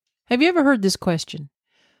Have you ever heard this question?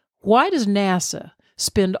 Why does NASA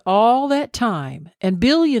spend all that time and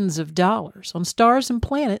billions of dollars on stars and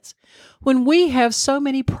planets when we have so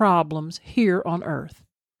many problems here on Earth?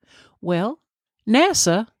 Well,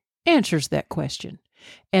 NASA answers that question,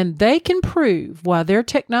 and they can prove why their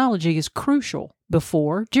technology is crucial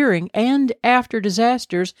before, during, and after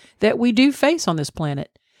disasters that we do face on this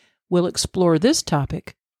planet. We'll explore this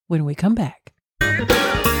topic when we come back.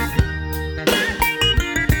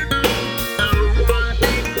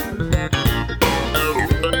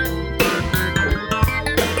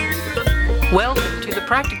 Welcome to the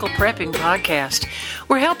Practical Prepping Podcast.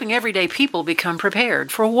 We're helping everyday people become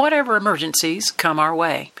prepared for whatever emergencies come our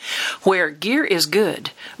way. Where gear is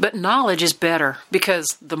good, but knowledge is better,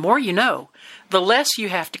 because the more you know, the less you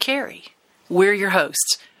have to carry. We're your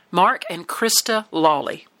hosts, Mark and Krista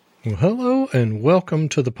Lawley. Well, hello and welcome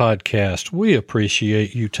to the podcast. We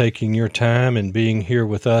appreciate you taking your time and being here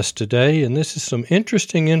with us today. And this is some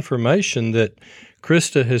interesting information that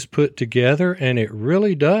Krista has put together, and it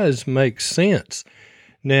really does make sense.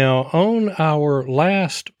 Now, on our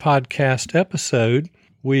last podcast episode,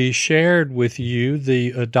 we shared with you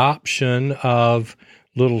the adoption of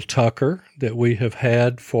little Tucker that we have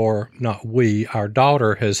had for, not we, our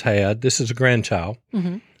daughter has had. This is a grandchild,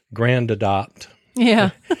 grand adopt.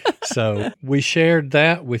 Yeah. So we shared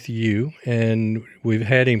that with you, and we've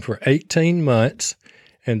had him for 18 months,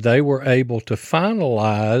 and they were able to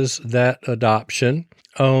finalize that adoption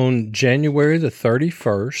on January the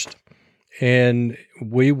 31st, and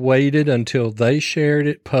we waited until they shared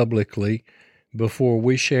it publicly before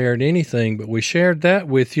we shared anything, but we shared that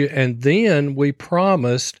with you, and then we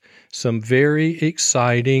promised some very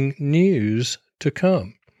exciting news to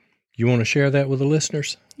come. You want to share that with the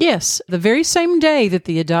listeners? Yes, the very same day that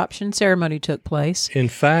the adoption ceremony took place. In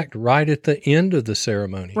fact, right at the end of the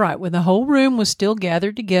ceremony. Right, when the whole room was still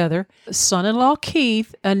gathered together, son-in-law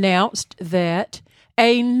Keith announced that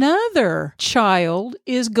another child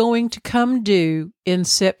is going to come due in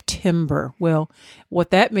September. Well, what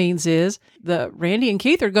that means is Randy and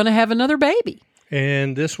Keith are going to have another baby.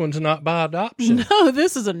 And this one's not by adoption. No,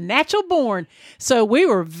 this is a natural born. So we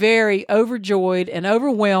were very overjoyed and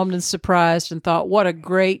overwhelmed and surprised and thought, what a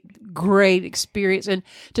great experience. And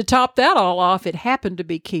to top that all off, it happened to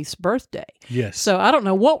be Keith's birthday. Yes. So I don't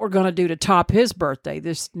know what we're going to do to top his birthday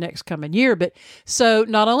this next coming year. But so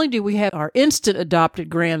not only do we have our instant adopted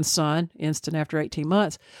grandson, instant after 18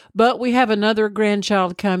 months, but we have another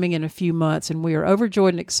grandchild coming in a few months. And we are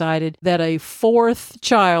overjoyed and excited that a fourth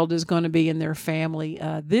child is going to be in their family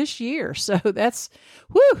this year. So that's,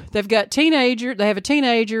 they've got they have a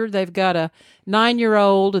teenager, they've got a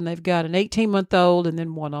 9-year-old, and they've got an 18-month-old, and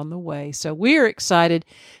then one on the way. So we're excited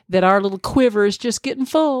that our little quiver is just getting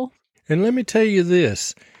full. And let me tell you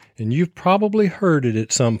this, and you've probably heard it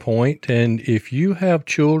at some point, and if you have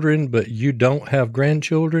children but you don't have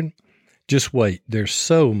grandchildren, just wait. They're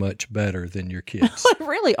so much better than your kids. They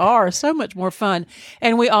really are. So much more fun.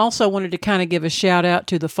 And we also wanted to kind of give a shout out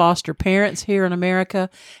to the foster parents here in America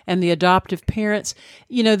and the adoptive parents.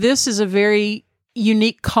 You know, this is a very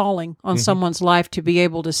unique calling on someone's life to be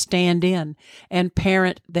able to stand in and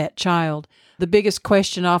parent that child. The biggest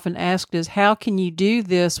question often asked is, how can you do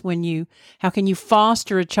this how can you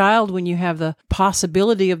foster a child when you have the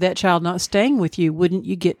possibility of that child not staying with you? Wouldn't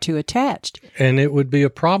you get too attached? And it would be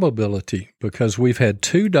a probability, because we've had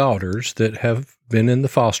 2 daughters that have been in the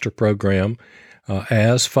foster program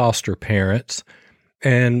as foster parents,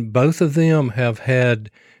 and both of them have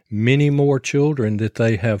had many more children that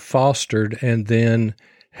they have fostered and then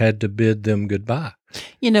had to bid them goodbye.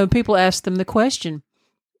 You know, people ask them the question,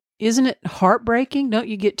 isn't it heartbreaking? Don't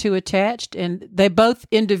you get too attached? And they both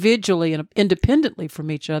individually and independently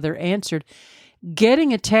from each other answered,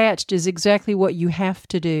 getting attached is exactly what you have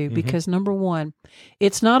to do, because number one,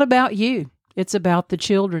 it's not about you. It's about the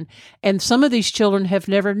children. And some of these children have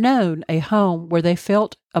never known a home where they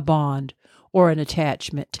felt a bond or an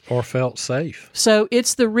attachment. Or felt safe. So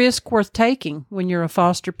it's the risk worth taking when you're a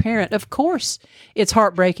foster parent. Of course, it's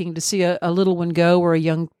heartbreaking to see a little one go or a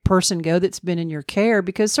young person go that's been in your care,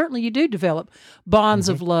 because certainly you do develop bonds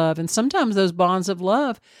of love. And sometimes those bonds of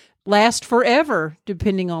love last forever,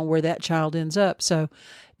 depending on where that child ends up. So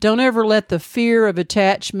don't ever let the fear of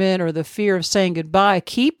attachment or the fear of saying goodbye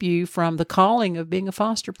keep you from the calling of being a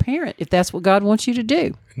foster parent, if that's what God wants you to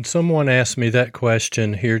do. And someone asked me that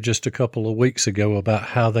question here just a couple of weeks ago about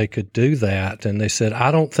how they could do that. And they said, I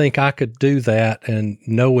don't think I could do that, and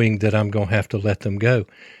knowing that I'm going to have to let them go.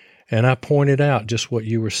 And I pointed out just what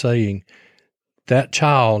you were saying. That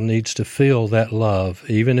child needs to feel that love,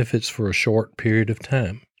 even if it's for a short period of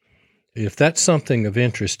time. If that's something of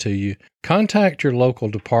interest to you, contact your local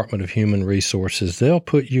Department of Human Resources. They'll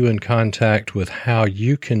put you in contact with how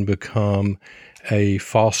you can become a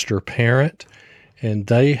foster parent, and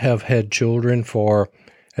they have had children for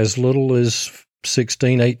as little as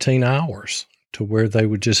 16, 18 hours to where they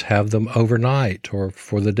would just have them overnight or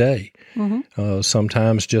for the day,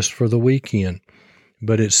 sometimes just for the weekend.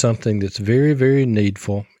 But it's something that's very, very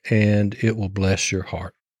needful, and it will bless your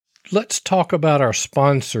heart. Let's talk about our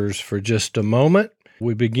sponsors for just a moment.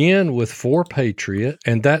 We begin with 4Patriot,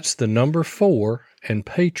 and that's the number 4 and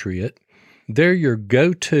Patriot. They're your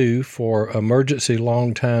go-to for emergency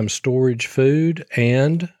long-time storage food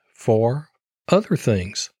and for other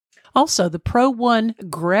things. Also, the Pro One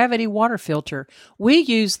gravity water filter. We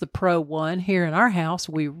use the Pro One here in our house.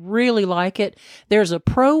 We really like it. There's a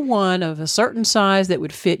Pro One of a certain size that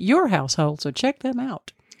would fit your household, so check them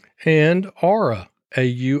out. And Aura,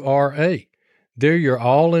 A-U-R-A. They're your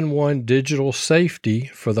all-in-one digital safety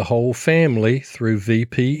for the whole family through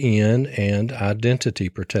VPN and identity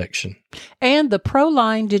protection. And the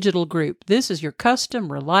ProLine Digital Group. This is your custom,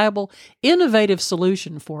 reliable, innovative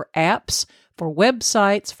solution for apps, for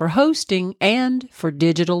websites, for hosting, and for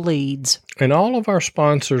digital leads. And all of our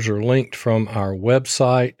sponsors are linked from our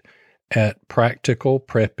website at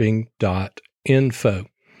practicalprepping.info.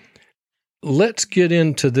 Let's get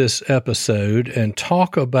into this episode and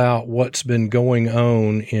talk about what's been going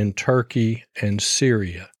on in Turkey and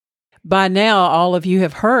Syria. By now, all of you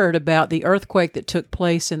have heard about the earthquake that took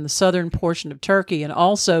place in the southern portion of Turkey and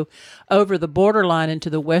also over the borderline into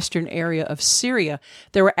the western area of Syria.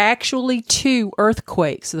 There were actually 2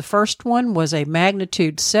 earthquakes. The first one was a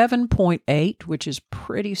magnitude 7.8, which is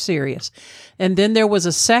pretty serious. And then there was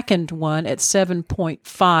a second one at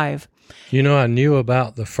 7.5. You know, I knew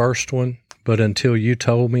about the first one, but until you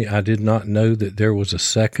told me, I did not know that there was a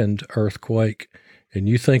second earthquake. And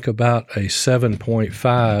you think about a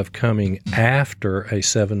 7.5 coming after a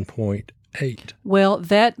 7.8. Well,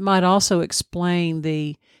 that might also explain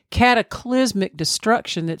the cataclysmic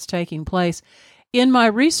destruction that's taking place. In my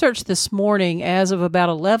research this morning, as of about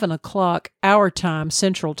 11 o'clock our time,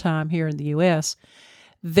 Central Time here in the U.S.,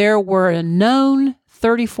 there were a known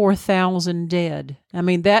 34,000 dead. I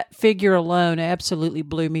mean, that figure alone absolutely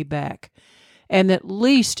blew me back. And at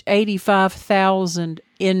least 85,000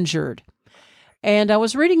 injured. And I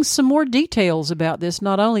was reading some more details about this.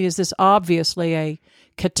 Not only is this obviously a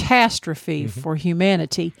catastrophe for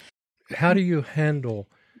humanity. How do you handle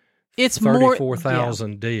it's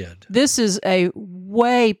 34,000 dead? This is a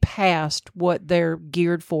way past what they're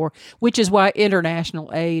geared for, which is why international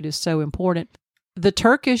aid is so important. The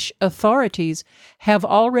Turkish authorities have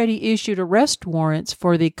already issued arrest warrants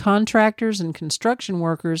for the contractors and construction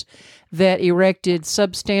workers that erected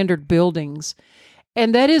substandard buildings.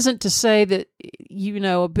 And that isn't to say that,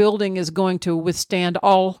 a building is going to withstand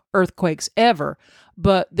all earthquakes ever,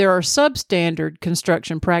 but there are substandard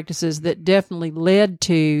construction practices that definitely led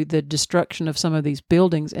to the destruction of some of these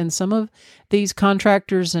buildings. And some of these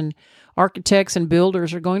contractors and architects and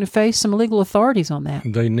builders are going to face some legal authorities on that.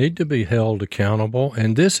 They need to be held accountable.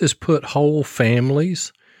 And this has put whole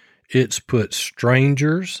families, it's put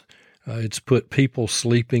strangers, it's put people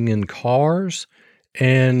sleeping in cars.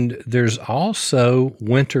 And there's also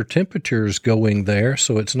winter temperatures going there,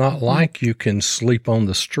 so it's not like you can sleep on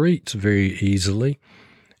the streets very easily.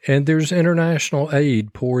 And there's international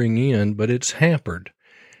aid pouring in, but it's hampered.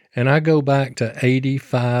 And I go back to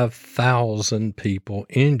 85,000 people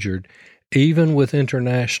injured, even with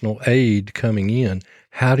international aid coming in.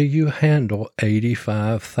 How do you handle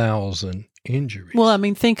 85,000 injuries? Well, I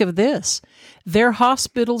mean, think of this. Their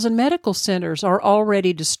hospitals and medical centers are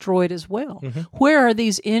already destroyed as well. Where are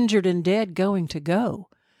these injured and dead going to go?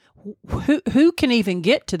 Who can even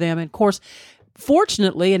get to them? And of course,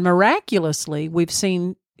 fortunately and miraculously, we've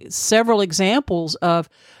seen several examples of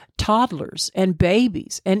toddlers and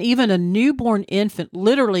babies and even a newborn infant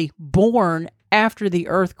literally born after the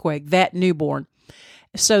earthquake, that newborn.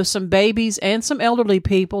 So some babies and some elderly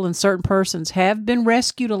people and certain persons have been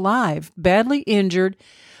rescued alive, badly injured,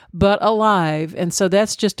 but alive. And so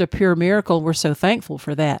that's just a pure miracle. We're so thankful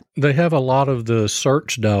for that. They have a lot of the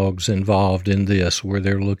search dogs involved in this where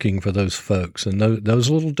they're looking for those folks. And those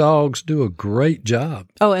little dogs do a great job.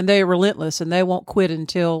 Oh, and they are relentless and they won't quit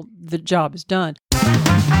until the job is done.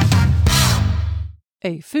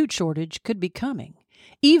 A food shortage could be coming.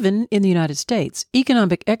 Even in the United States,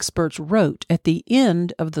 economic experts wrote at the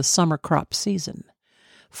end of the summer crop season.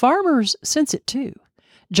 Farmers sense it too.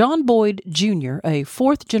 John Boyd Jr., a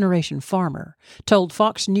fourth-generation farmer, told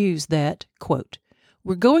Fox News that, quote,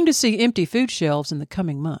 "We're going to see empty food shelves in the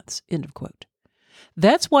coming months," end of quote.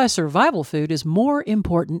 That's why survival food is more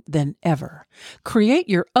important than ever. Create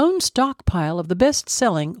your own stockpile of the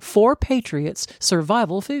best-selling 4 Patriots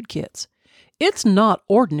survival food kits. It's not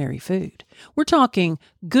ordinary food. We're talking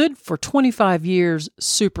good for 25 years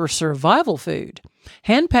super survival food,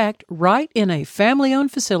 hand-packed right in a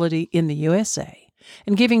family-owned facility in the USA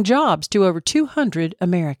and giving jobs to over 200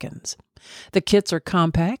 Americans. The kits are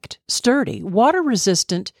compact, sturdy,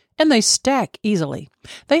 water-resistant, and they stack easily.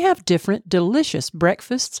 They have different delicious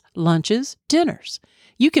breakfasts, lunches, dinners.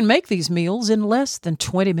 You can make these meals in less than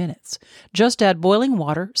 20 minutes. Just add boiling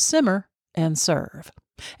water, simmer, and serve.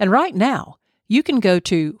 And right now, you can go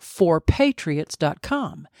to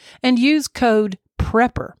 4patriots.com and use code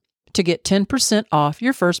PREPPER to get 10% off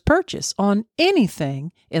your first purchase on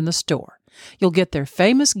anything in the store. You'll get their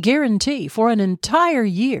famous guarantee for an entire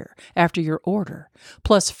year after your order,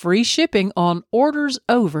 plus free shipping on orders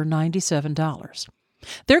over $97.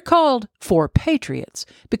 They're called 4 Patriots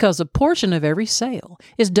because a portion of every sale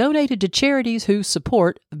is donated to charities who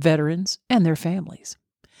support veterans and their families.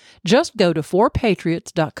 Just go to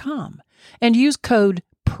 4patriots.com and use code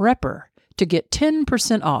PREPPER to get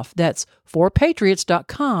 10% off. That's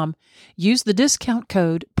 4patriots.com. Use the discount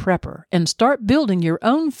code PREPPER and start building your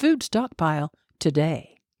own food stockpile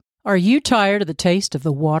today. Are you tired of the taste of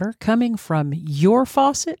the water coming from your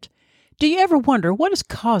faucet? Do you ever wonder what is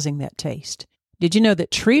causing that taste? Did you know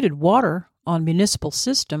that treated water on municipal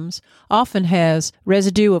systems often has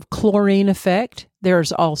residue of chlorine effect?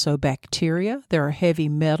 There's also bacteria. There are heavy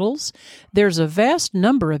metals. There's a vast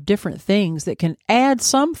number of different things that can add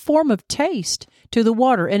some form of taste to the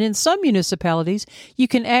water. And in some municipalities, you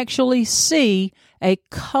can actually see a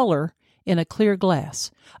color in a clear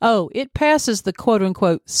glass. Oh, it passes the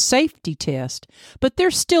quote-unquote safety test, but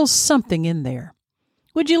there's still something in there.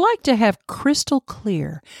 Would you like to have crystal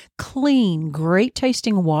clear, clean,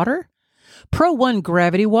 great-tasting water? Pro One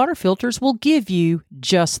Gravity water filters will give you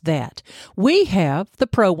just that. We have the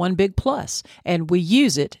Pro One Big Plus, and we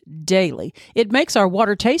use it daily. It makes our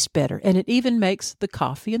water taste better, and it even makes the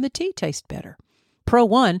coffee and the tea taste better. Pro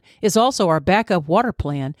One is also our backup water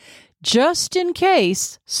plan, just in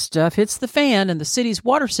case stuff hits the fan and the city's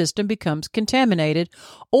water system becomes contaminated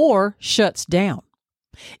or shuts down.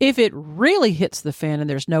 If it really hits the fan and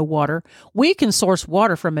there's no water, we can source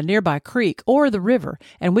water from a nearby creek or the river,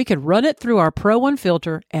 and we could run it through our Pro One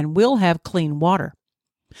filter, and we'll have clean water.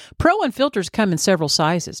 Pro One filters come in several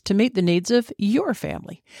sizes to meet the needs of your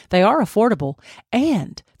family. They are affordable,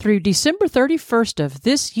 and through December 31st of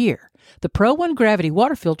this year, the Pro One Gravity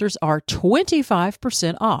water filters are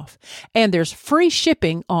 25% off, and there's free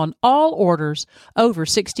shipping on all orders over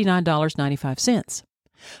 $69.95.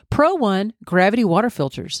 Pro One Gravity water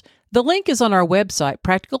filters. The link is on our website,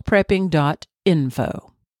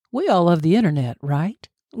 practicalprepping.info. We all love the internet, right?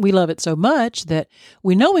 We love it so much that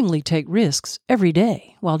we knowingly take risks every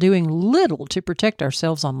day while doing little to protect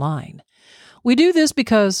ourselves online. We do this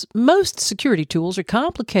because most security tools are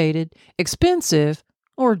complicated, expensive,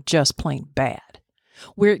 or just plain bad.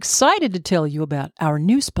 We're excited to tell you about our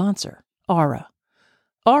new sponsor, Aura.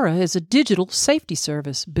 Aura is a digital safety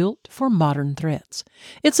service built for modern threats.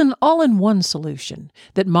 It's an all-in-one solution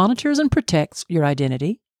that monitors and protects your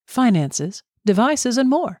identity, finances, devices, and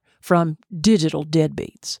more from digital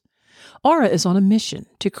deadbeats. Aura is on a mission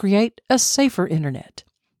to create a safer internet.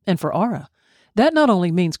 And for Aura, that not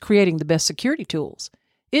only means creating the best security tools,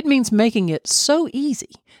 it means making it so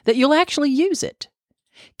easy that you'll actually use it.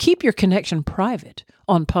 Keep your connection private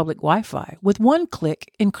on public Wi-Fi with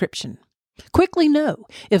one-click encryption. Quickly know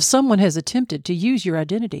if someone has attempted to use your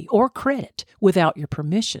identity or credit without your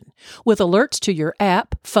permission, with alerts to your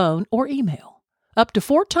app, phone, or email, up to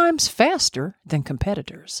 4 times faster than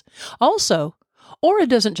competitors. Also, Aura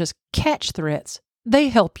doesn't just catch threats, they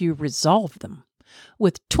help you resolve them.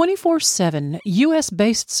 With 24/7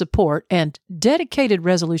 U.S.-based support and dedicated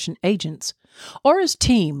resolution agents, Aura's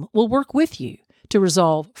team will work with you to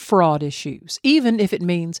resolve fraud issues, even if it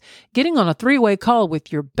means getting on a 3-way call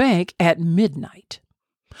with your bank at midnight.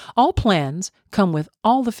 All plans come with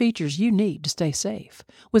all the features you need to stay safe,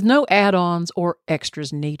 with no add-ons or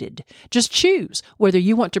extras needed. Just choose whether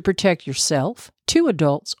you want to protect yourself, 2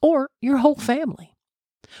 adults, or your whole family.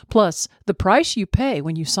 Plus, the price you pay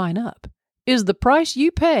when you sign up is the price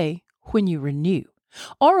you pay when you renew.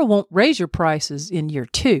 Aura won't raise your prices in year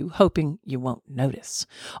 2, hoping you won't notice.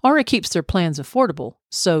 Aura keeps their plans affordable,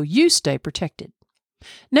 so you stay protected.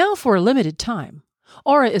 Now, for a limited time,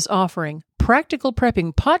 Aura is offering Practical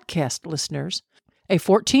Prepping podcast listeners a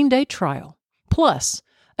 14-day trial, plus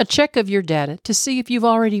a check of your data to see if you've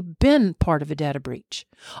already been part of a data breach,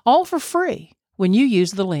 all for free when you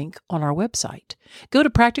use the link on our website. Go to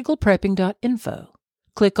practicalprepping.info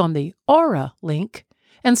click on the Aura link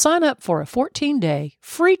and sign up for a 14-day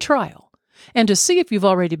free trial and to see if you've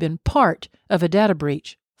already been part of a data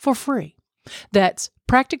breach for free. That's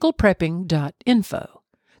practicalprepping.info.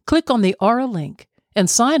 Click on the Aura link and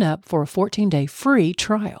sign up for a 14-day free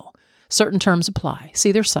trial. Certain terms apply.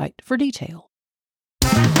 See their site for detail.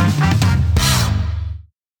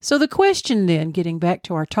 So the question then, getting back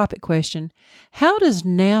to our topic question, how does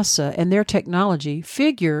NASA and their technology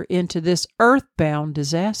figure into this earthbound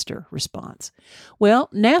disaster response? Well,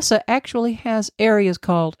 NASA actually has areas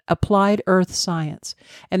called Applied Earth Science,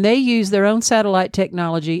 and they use their own satellite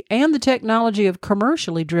technology and the technology of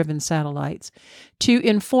commercially driven satellites to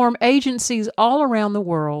inform agencies all around the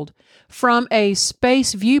world from a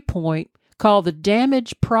space viewpoint called the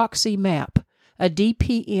Damage Proxy Map, a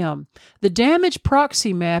DPM. The Damage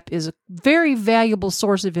Proxy Map is a very valuable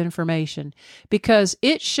source of information because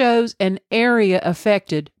it shows an area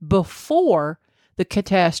affected before the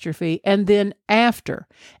catastrophe and then after.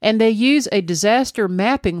 And they use a disaster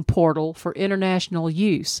mapping portal for international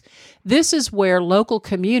use. This is where local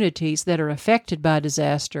communities that are affected by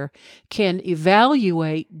disaster can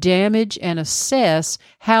evaluate damage and assess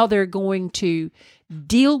how they're going to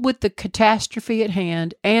deal with the catastrophe at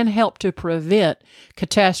hand and help to prevent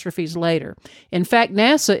catastrophes later. In fact,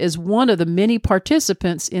 NASA is one of the many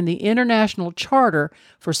participants in the International Charter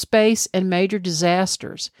for Space and Major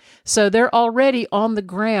Disasters. So they're already on the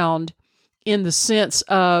ground in the sense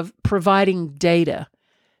of providing data.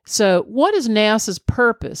 So what is NASA's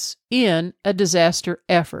purpose in a disaster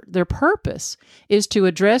effort? Their purpose is to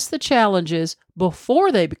address the challenges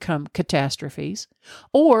before they become catastrophes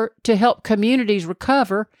or to help communities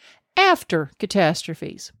recover after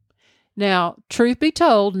catastrophes. Now, truth be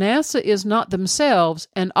told, NASA is not themselves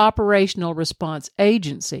an operational response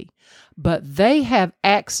agency, but they have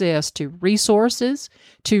access to resources,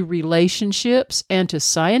 to relationships, and to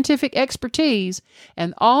scientific expertise,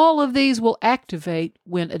 and all of these will activate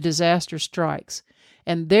when a disaster strikes.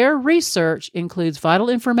 And their research includes vital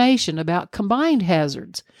information about combined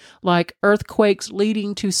hazards, like earthquakes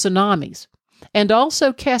leading to tsunamis, and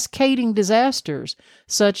also cascading disasters,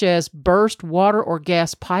 such as burst water or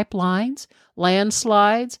gas pipelines,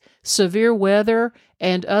 landslides, severe weather,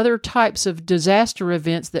 and other types of disaster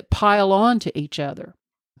events that pile on to each other.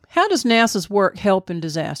 How does NASA's work help in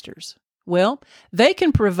disasters? Well, they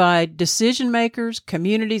can provide decision makers,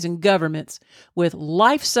 communities, and governments with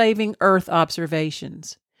life-saving Earth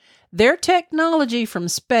observations. Their technology from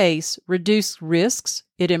space reduces risks,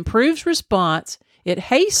 it improves response, it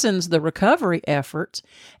hastens the recovery efforts,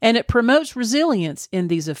 and it promotes resilience in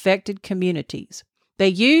these affected communities. They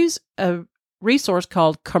use a resource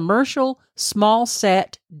called Commercial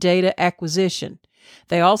Smallsat Data Acquisition.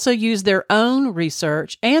 They also use their own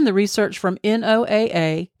research and the research from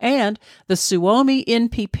NOAA and the Suomi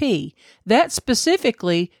NPP that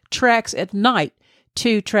specifically tracks at night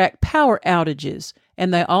to track power outages,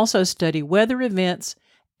 and they also study weather events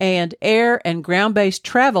and air and ground-based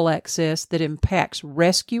travel access that impacts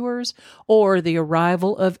rescuers or the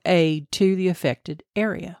arrival of aid to the affected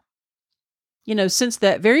area. You know, since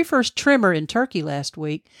that very first tremor in Turkey last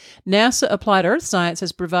week, NASA Applied Earth Science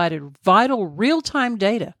has provided vital real-time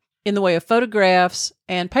data in the way of photographs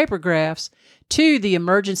and paper graphs to the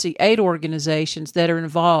emergency aid organizations that are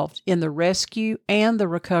involved in the rescue and the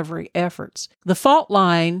recovery efforts. The fault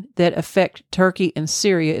line that affects Turkey and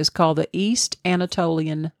Syria is called the East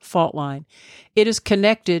Anatolian Fault Line. It is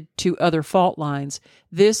connected to other fault lines.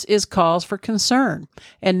 This is cause for concern,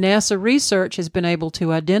 and NASA research has been able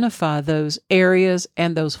to identify those areas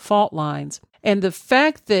and those fault lines. And the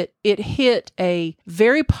fact that it hit a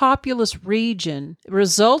very populous region,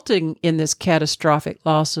 resulting in this catastrophic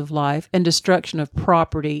loss of life and destruction of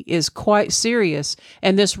property, is quite serious.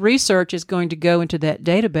 And this research is going to go into that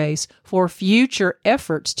database for future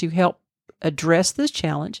efforts to help address this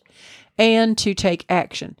challenge and to take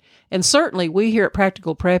action. And certainly we here at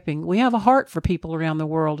Practical Prepping, we have a heart for people around the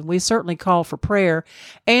world, and we certainly call for prayer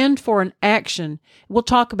and for an action. We'll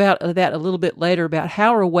talk about that a little bit later, about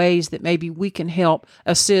how are ways that maybe we can help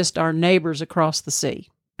assist our neighbors across the sea.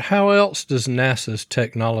 How else does NASA's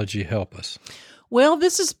technology help us? Well,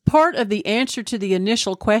 this is part of the answer to the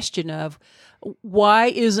initial question of why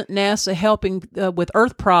isn't NASA helping with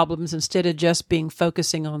Earth problems instead of just being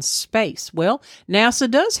focusing on space? Well, NASA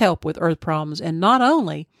does help with Earth problems, and not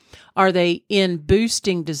only are they in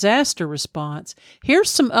boosting disaster response, here's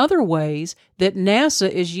some other ways that NASA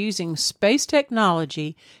is using space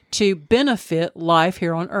technology to benefit life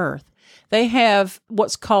here on Earth. They have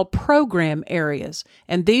what's called program areas,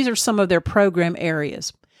 and these are some of their program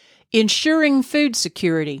areas. Ensuring food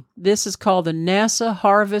security. This is called the NASA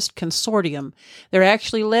Harvest Consortium. They're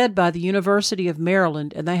actually led by the University of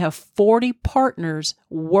Maryland, and they have 40 partners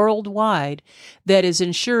worldwide that is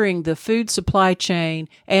ensuring the food supply chain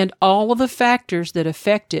and all of the factors that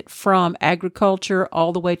affect it, from agriculture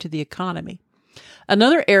all the way to the economy.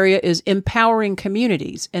 Another area is empowering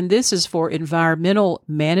communities, and this is for environmental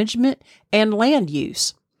management and land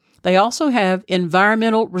use. They also have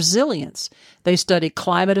environmental resilience. They study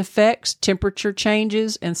climate effects, temperature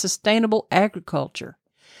changes, and sustainable agriculture.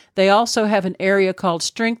 They also have an area called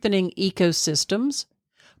strengthening ecosystems,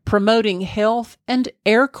 promoting health and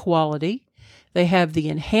air quality. They have the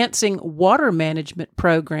enhancing water management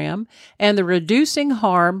program and the reducing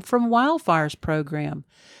harm from wildfires program.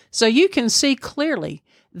 So you can see clearly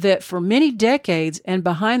that for many decades and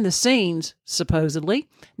behind the scenes, supposedly,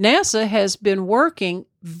 NASA has been working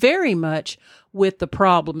very much with the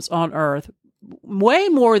problems on Earth, way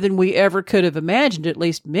more than we ever could have imagined, at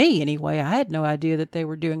least me anyway. I had no idea that they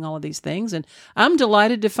were doing all of these things, and I'm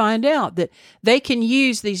delighted to find out that they can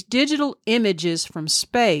use these digital images from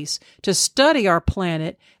space to study our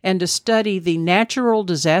planet and to study the natural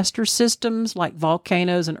disaster systems like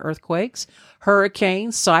volcanoes and earthquakes,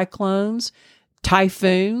 hurricanes, cyclones,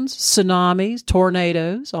 typhoons, tsunamis,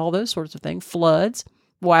 tornadoes, all those sorts of things, floods,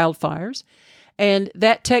 wildfires. And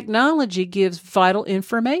that technology gives vital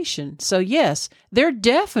information. So yes, they're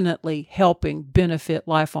definitely helping benefit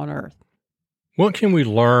life on Earth. What can we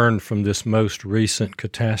learn from this most recent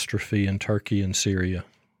catastrophe in Turkey and Syria?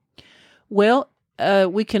 Well,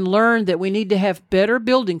 we can learn that we need to have better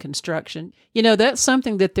building construction. You know, that's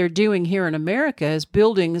something that they're doing here in America, is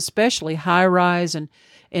building especially high-rise and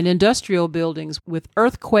industrial buildings with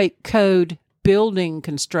earthquake code building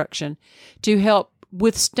construction to help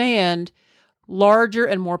withstand larger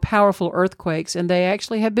and more powerful earthquakes, and they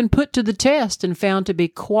actually have been put to the test and found to be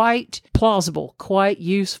quite plausible, quite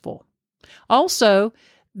useful. Also,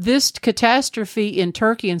 this catastrophe in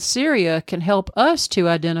Turkey and Syria can help us to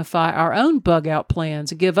identify our own bug-out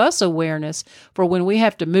plans and give us awareness for when we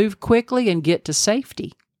have to move quickly and get to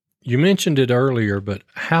safety. You mentioned it earlier, but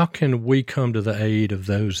how can we come to the aid of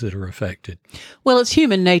those that are affected? Well, it's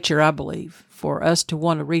human nature, I believe, for us to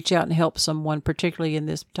want to reach out and help someone, particularly in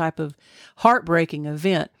this type of heartbreaking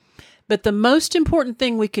event. But the most important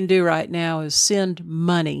thing we can do right now is send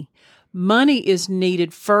money. Money is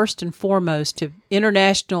needed first and foremost to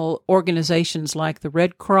international organizations like the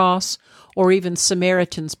Red Cross or even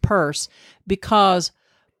Samaritan's Purse, because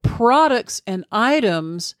products and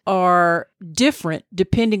items are different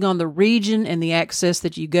depending on the region and the access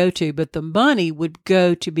that you go to, but the money would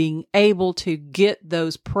go to being able to get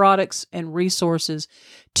those products and resources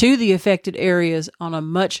to the affected areas on a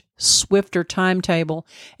much swifter timetable,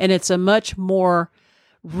 and it's a much more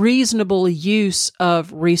reasonable use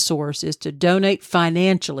of resources to donate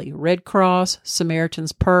financially. Red Cross,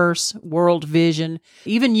 Samaritan's Purse, World Vision,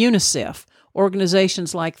 even UNICEF.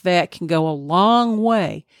 Organizations like that can go a long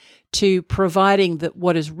way to providing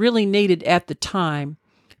what is really needed at the time.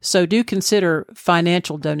 So do consider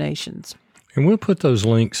financial donations. And we'll put those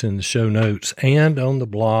links in the show notes and on the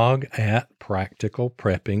blog at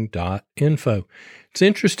practicalprepping.info. It's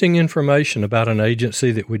interesting information about an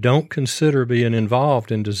agency that we don't consider being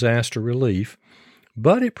involved in disaster relief,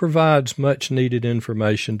 but it provides much needed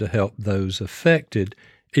information to help those affected,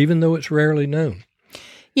 even though it's rarely known.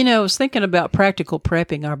 You know, I was thinking about Practical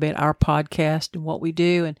Prepping, our podcast and what we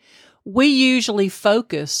do, and we usually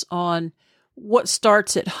focus on what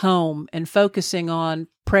starts at home and focusing on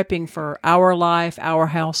prepping for our life, our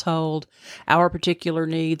household, our particular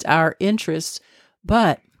needs, our interests.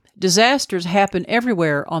 But disasters happen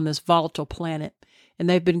everywhere on this volatile planet, and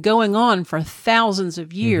they've been going on for thousands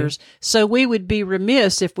of years. Mm-hmm. So we would be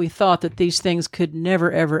remiss if we thought that these things could never,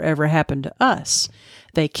 ever, ever happen to us.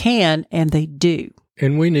 They can, and they do.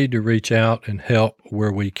 And we need to reach out and help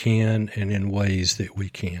where we can and in ways that we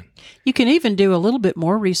can. You can even do a little bit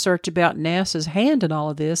more research about NASA's hand in all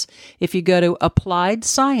of this if you go to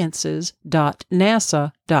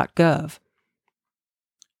appliedsciences.nasa.gov.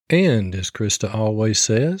 And as Krista always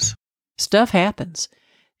says, stuff happens,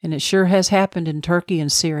 and it sure has happened in Turkey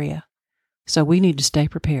and Syria. So we need to stay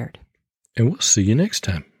prepared. And we'll see you next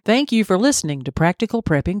time. Thank you for listening to Practical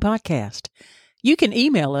Prepping Podcast. You can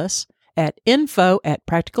email us at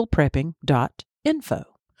info@practicalprepping.info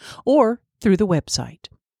or through the website.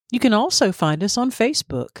 You can also find us on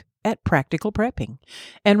Facebook at Practical Prepping.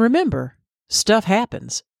 And remember, stuff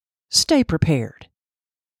happens. Stay prepared.